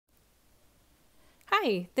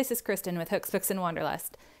Hi, this is Kristen with Hooks, Books, and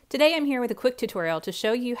Wanderlust. Today I'm here with a quick tutorial to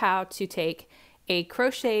show you how to take a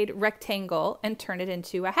crocheted rectangle and turn it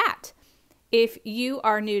into a hat. If you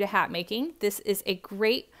are new to hat making, this is a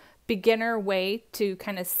great beginner way to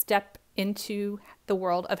kind of step into the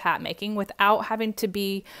world of hat making without having to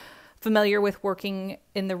be familiar with working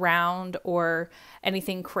in the round or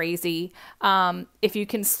anything crazy. If you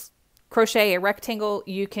can crochet a rectangle,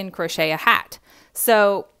 you can crochet a hat.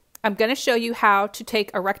 So I'm going to show you how to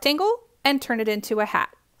take a rectangle and turn it into a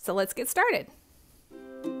hat. So let's get started.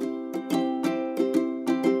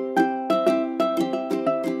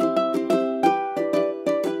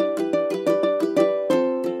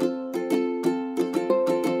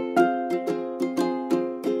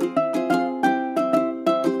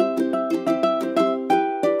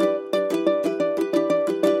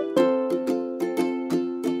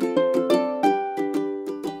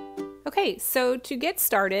 Okay, so to get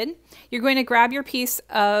started, you're going to grab your piece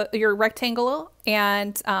of your rectangle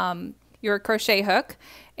and your crochet hook.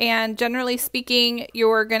 And generally speaking,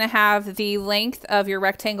 you're going to have the length of your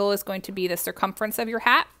rectangle is going to be the circumference of your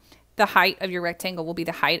hat. The height of your rectangle will be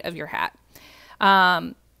the height of your hat.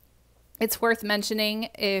 It's worth mentioning,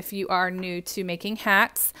 if you are new to making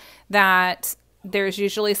hats, that there's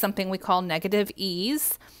usually something we call negative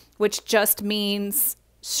ease, which just means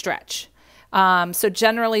stretch. So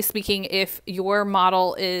generally speaking, if your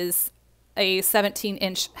model is a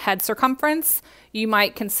 17-inch head circumference, you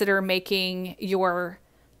might consider making your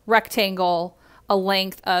rectangle a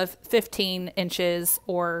length of 15 inches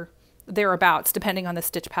or thereabouts, depending on the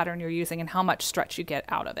stitch pattern you're using and how much stretch you get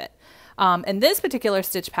out of it. In this particular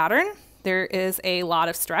stitch pattern, there is a lot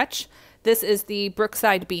of stretch. This is the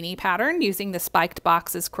Brookside Beanie pattern using the Spiked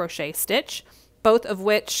Boxes crochet stitch, both of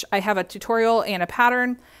which I have a tutorial and a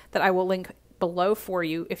pattern that I will link below for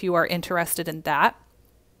you if you are interested in that.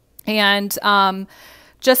 And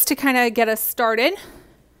just to kind of get us started,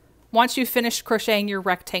 once you've finished crocheting your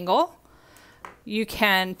rectangle, you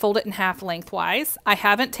can fold it in half lengthwise. I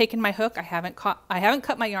haven't taken my hook, I haven't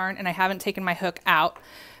cut my yarn, and I haven't taken my hook out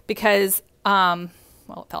because well,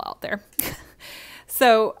 it fell out there.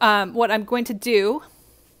 So what I'm going to do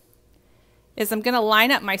is I'm going to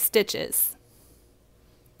line up my stitches.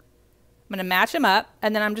 I'm going to match them up,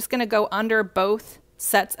 and then I'm just going to go under both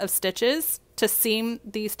sets of stitches to seam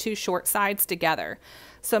these two short sides together.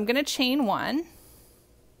 So I'm going to chain one. I'm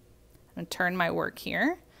going to turn my work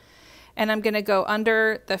here, and I'm going to go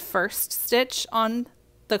under the first stitch on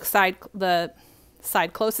the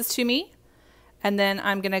side closest to me, and then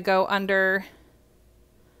I'm going to go under,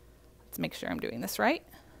 let's make sure I'm doing this right.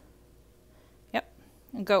 Yep,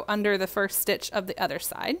 and go under the first stitch of the other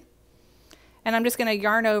side. And I'm just going to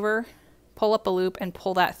yarn over, pull up a loop, and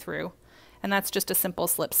pull that through. And that's just a simple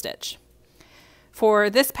slip stitch. For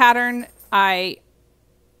this pattern, I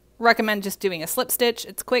recommend just doing a slip stitch.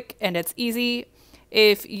 It's quick and it's easy.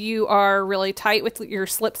 If you are really tight with your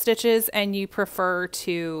slip stitches and you prefer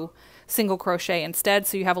to single crochet instead,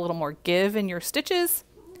 so you have a little more give in your stitches,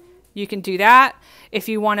 you can do that. If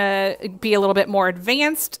you want to be a little bit more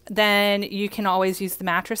advanced, then you can always use the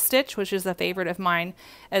mattress stitch, which is a favorite of mine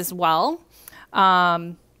as well.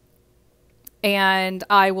 And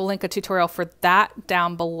I will link a tutorial for that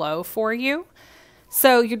down below for you.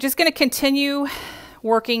 So you're just going to continue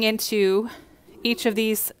working into each of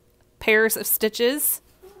these pairs of stitches,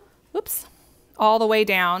 whoops, all the way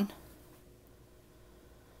down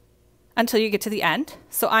until you get to the end.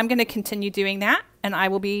 So I'm going to continue doing that, and I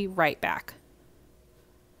will be right back.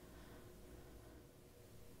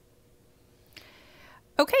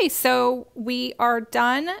 Okay, so we are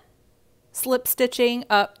done slip stitching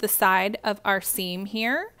up the side of our seam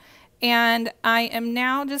here, and I am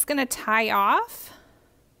now just going to tie off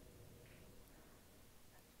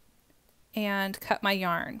and cut my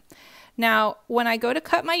yarn. Now when I go to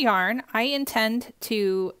cut my yarn, I intend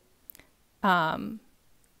to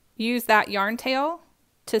use that yarn tail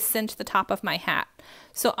to cinch the top of my hat.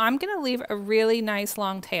 So I'm going to leave a really nice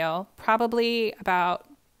long tail, probably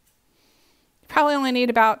only need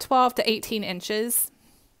about 12 to 18 inches.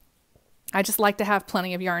 I just like to have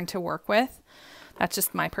plenty of yarn to work with. That's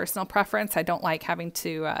just my personal preference. I don't like having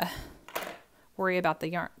to worry about the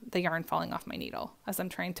yarn falling off my needle as I'm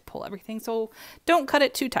trying to pull everything. So don't cut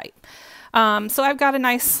it too tight. So I've got a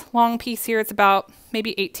nice long piece here. It's about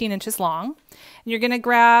maybe 18 inches long. And you're going to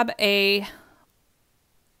grab a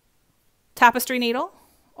tapestry needle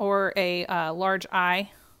or a large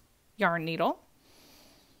eye yarn needle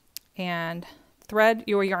and thread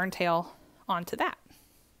your yarn tail onto that.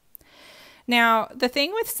 Now, the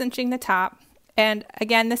thing with cinching the top, and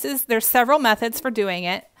again, there's several methods for doing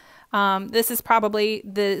it. This is probably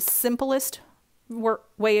the simplest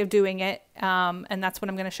way of doing it, and that's what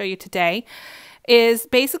I'm going to show you today, is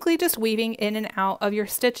basically just weaving in and out of your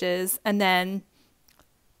stitches and then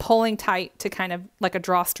pulling tight to kind of like a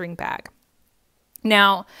drawstring bag.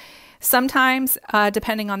 Now, sometimes,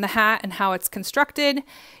 depending on the hat and how it's constructed,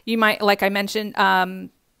 you might, like I mentioned,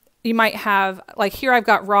 you might have, like here I've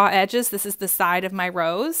got raw edges. This is the side of my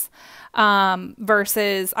rose,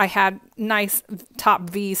 versus I had nice top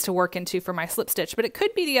V's to work into for my slip stitch, but it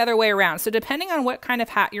could be the other way around. So depending on what kind of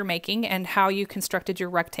hat you're making and how you constructed your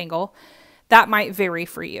rectangle, that might vary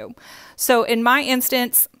for you. So in my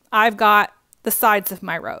instance, I've got the sides of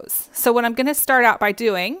my rose. So what I'm going to start out by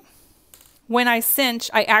doing, when I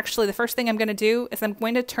cinch, the first thing I'm going to do is I'm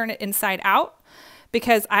going to turn it inside out,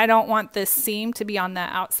 because I don't want this seam to be on the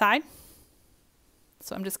outside.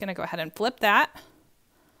 So I'm just going to go ahead and flip that.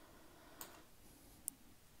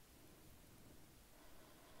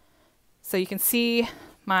 So you can see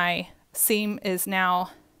my seam is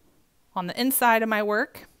now on the inside of my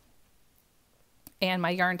work, and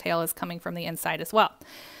my yarn tail is coming from the inside as well.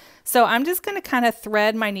 So I'm just going to kind of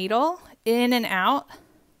thread my needle in and out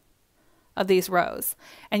of these rows.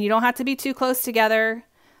 And you don't have to be too close together,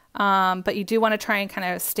 but you do want to try and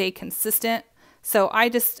kind of stay consistent. So I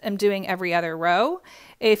just am doing every other row.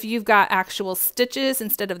 If you've got actual stitches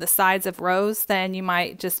instead of the sides of rows, then you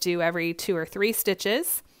might just do every 2 or 3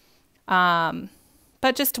 stitches.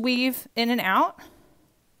 But just weave in and out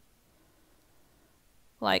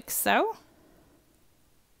like so,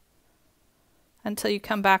 until you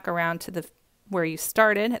come back around to where you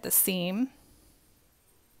started at the seam.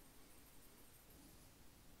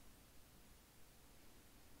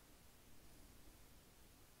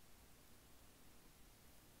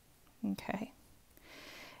 Okay.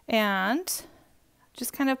 And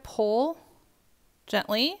just kind of pull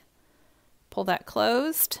gently, pull that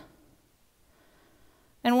closed.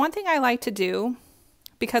 And one thing I like to do,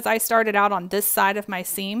 because I started out on this side of my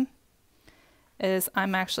seam, is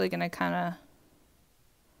I'm actually going to kind of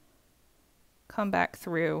come back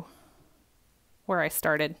through where I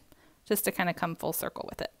started, just to kind of come full circle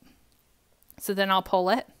with it. So then I'll pull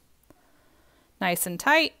it nice and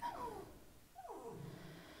tight.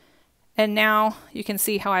 And now you can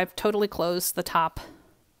see how I've totally closed the top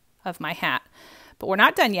of my hat. But we're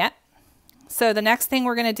not done yet. So the next thing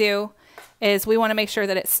we're going to do is we want to make sure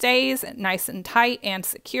that it stays nice and tight and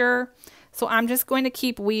secure. So I'm just going to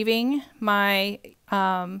keep weaving my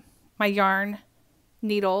my yarn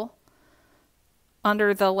needle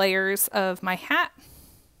under the layers of my hat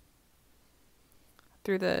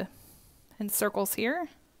in circles here.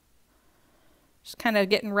 Just kind of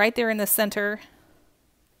getting right there in the center.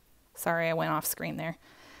 Sorry, I went off screen there.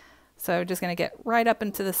 So just going to get right up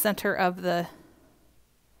into the center of the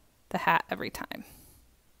hat every time.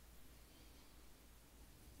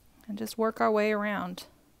 And just work our way around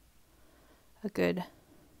a good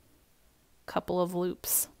couple of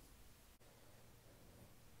loops.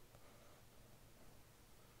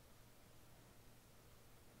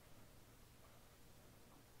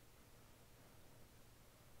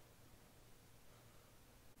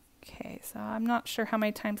 Okay, so I'm not sure how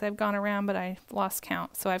many times I've gone around, but I've lost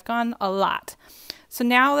count. So I've gone a lot. So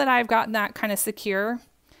now that I've gotten that kind of secure,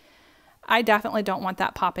 I definitely don't want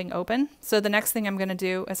that popping open. So the next thing I'm going to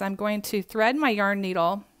do is I'm going to thread my yarn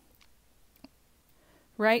needle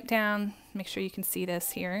right down, make sure you can see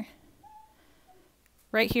this here,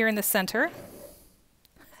 right here in the center.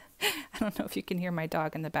 I don't know if you can hear my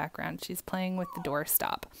dog in the background. She's playing with the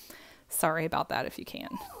doorstop. Sorry about that if you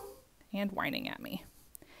can. And whining at me.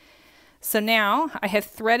 So now I have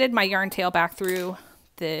threaded my yarn tail back through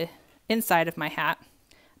the inside of my hat.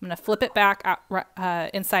 I'm going to flip it back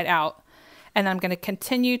out, inside out, and I'm going to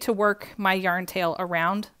continue to work my yarn tail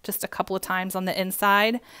around just a couple of times on the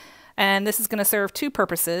inside. And this is going to serve 2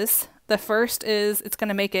 purposes. The first is it's going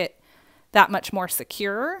to make it that much more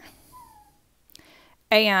secure,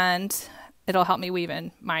 and it'll help me weave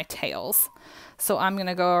in my tails. So I'm going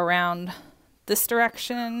to go around this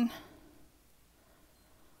direction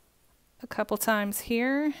a couple times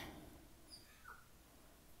here.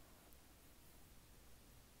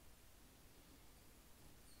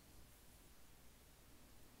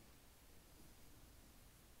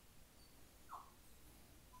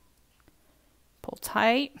 Pull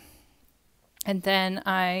tight. And then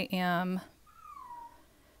I am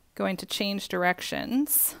going to change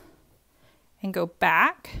directions and go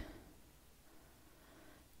back.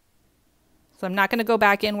 So I'm not going to go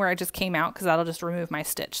back in where I just came out because that'll just remove my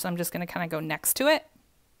stitch. So I'm just going to kind of go next to it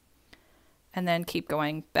and then keep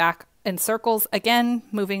going back in circles, again,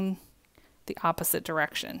 moving the opposite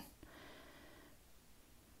direction.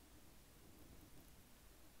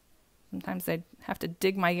 Sometimes I have to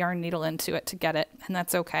dig my yarn needle into it to get it, and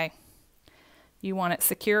that's okay. You want it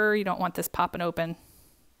secure, you don't want this popping open.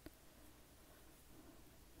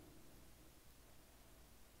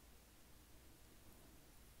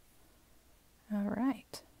 All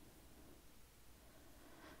right.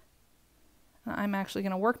 I'm actually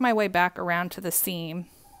going to work my way back around to the seam.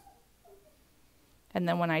 And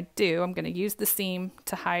then when I do, I'm going to use the seam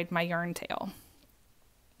to hide my yarn tail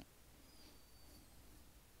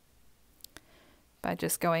by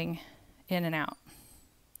just going in and out.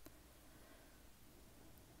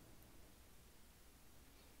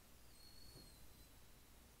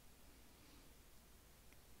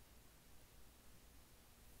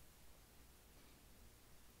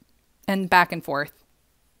 And back and forth,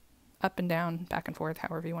 up and down, back and forth,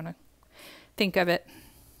 however you want to think of it.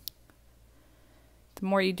 The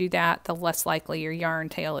more you do that, the less likely your yarn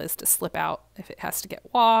tail is to slip out if it has to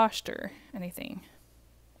get washed or anything,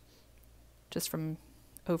 just from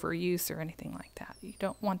overuse or anything like that. You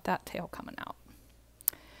don't want that tail coming out.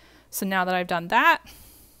 So now that I've done that,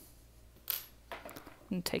 I'm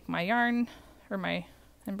going to take my yarn or my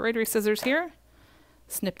embroidery scissors here,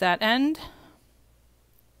 snip that end.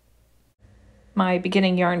 My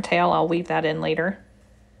beginning yarn tail, I'll weave that in later.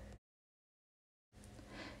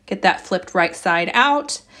 Get that flipped right side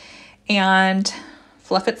out and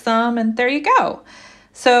fluff it some, and there you go.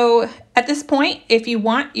 So at this point, if you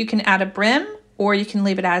want, you can add a brim or you can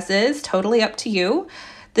leave it as is, totally up to you.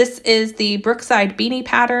 This is the Brookside beanie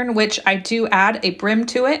pattern, which I do add a brim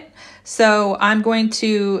to it. So I'm going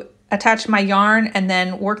to attach my yarn and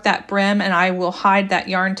then work that brim, and I will hide that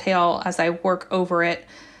yarn tail as I work over it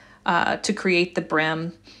to create the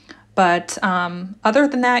brim. But other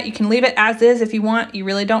than that, you can leave it as is if you want. You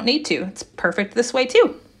really don't need to. It's perfect this way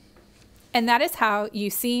too. And that is how you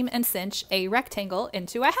seam and cinch a rectangle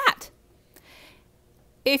into a hat.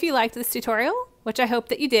 If you liked this tutorial, which I hope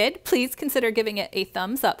that you did, please consider giving it a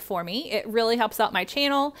thumbs up for me. It really helps out my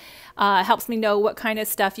channel, helps me know what kind of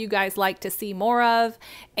stuff you guys like to see more of,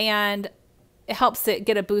 and it helps it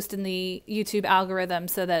get a boost in the YouTube algorithm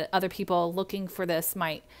so that other people looking for this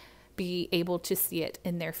might be able to see it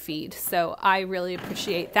in their feed. So I really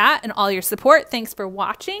appreciate that and all your support. Thanks for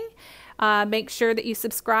watching. Make sure that you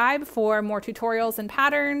subscribe for more tutorials and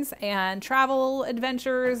patterns and travel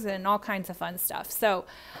adventures and all kinds of fun stuff. So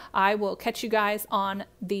I will catch you guys on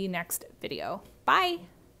the next video. Bye.